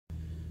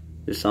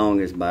This song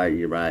is by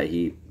Uriah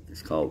Heep.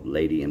 It's called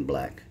Lady in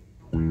Black.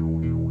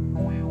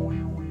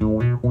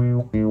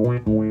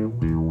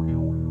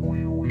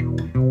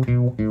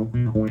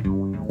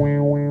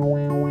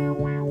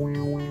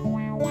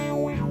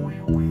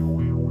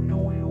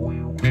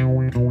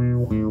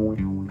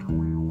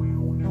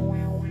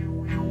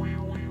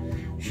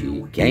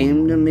 She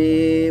came to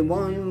me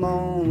one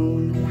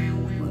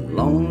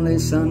lonely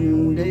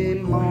Sunday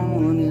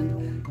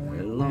morning,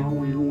 her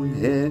long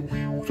hair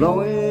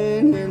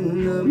flowing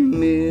in the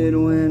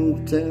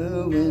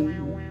midwinter wind.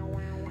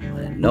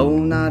 I know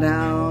not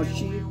how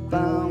she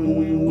found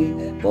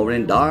me, for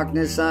in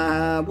darkness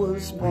I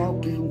was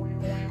walking,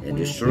 and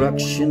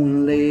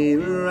destruction lay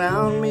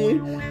around me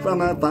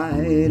from a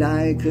fight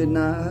I could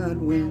not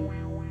win.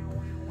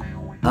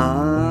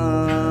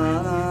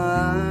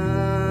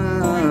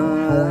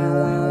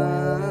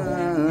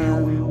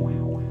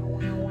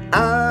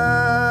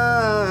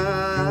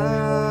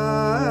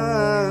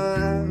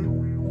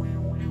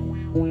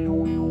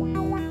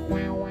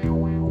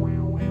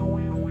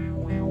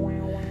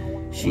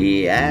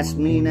 She asked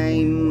me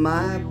name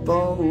my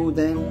foe,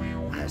 then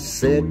I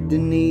said the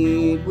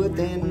need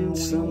within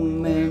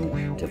some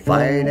men to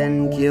fight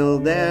and kill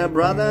their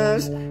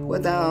brothers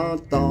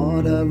without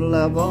thought of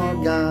love or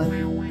God.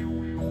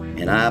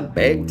 And I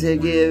begged to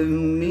give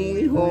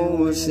me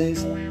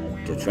horses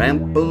to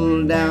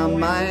trample down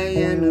my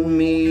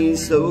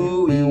enemies.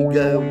 So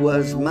eager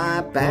was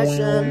my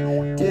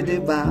passion to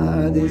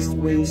devour this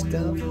waste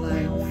of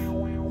life.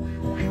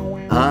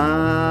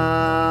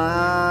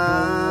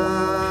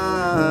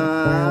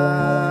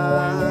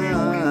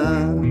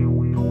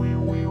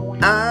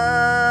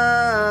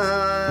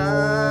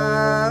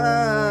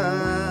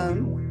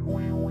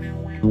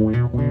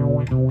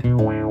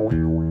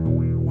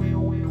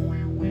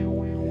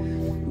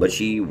 But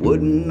she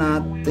would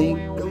not think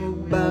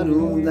about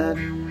all that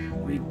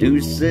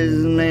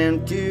reduces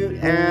men to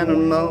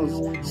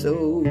animals,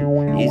 so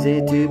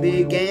easy to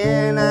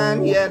begin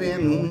and yet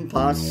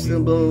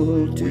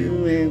impossible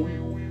to end.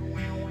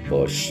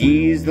 For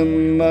she's the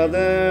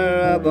mother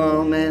of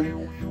all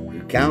men,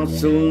 who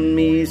counseled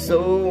me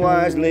so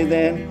wisely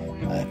then.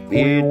 I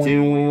feared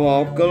to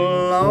walk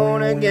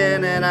alone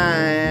again, and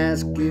I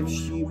asked if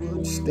she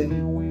would stay.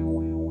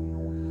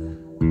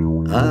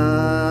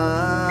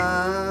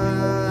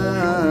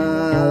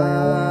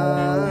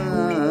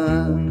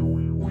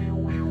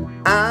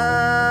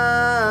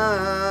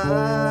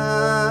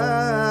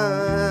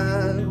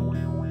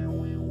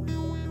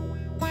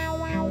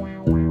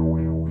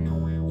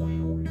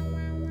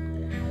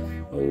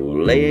 Oh,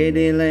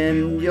 lady,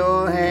 lend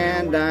your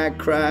hand, I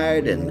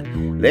cried,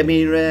 and let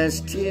me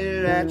rest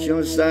here at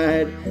your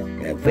side.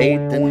 Have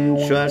faith and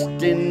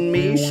trust in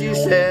me, she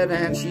said,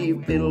 and she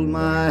filled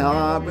my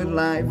heart with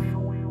life.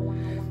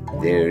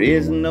 There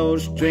is no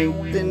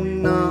strength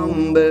in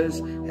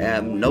numbers,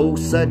 have no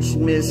such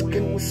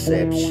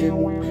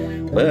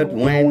misconception. But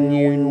when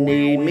you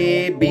need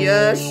me, be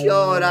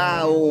assured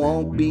I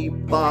won't be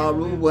far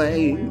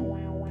away.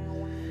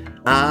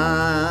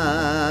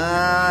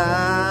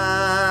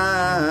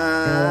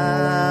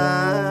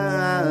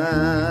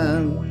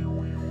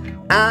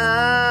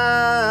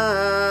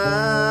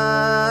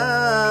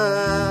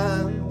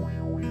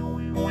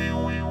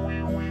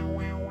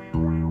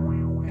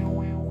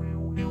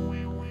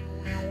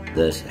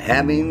 Thus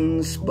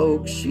having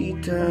spoke, she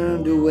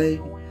turned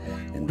away,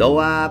 and though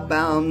I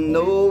found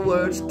no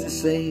words to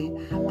say,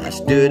 I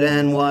stood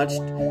and watched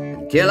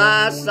until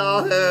I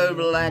saw her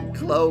black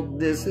cloak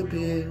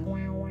disappear.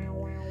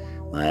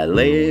 My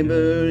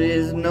labor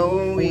is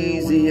no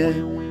easier,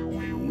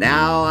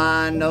 now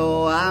I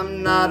know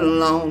I'm not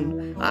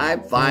alone. I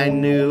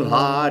find new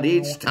heart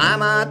each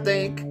time I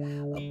think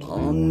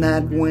upon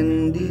that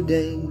windy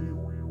day.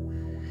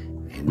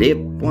 And if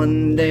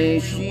one day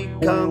she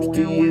comes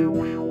to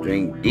you,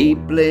 drink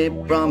deeply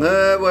from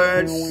her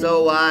words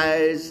so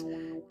wise.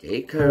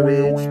 Take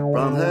courage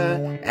from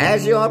her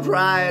as your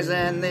prize,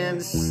 and then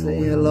say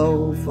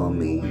hello for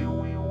me.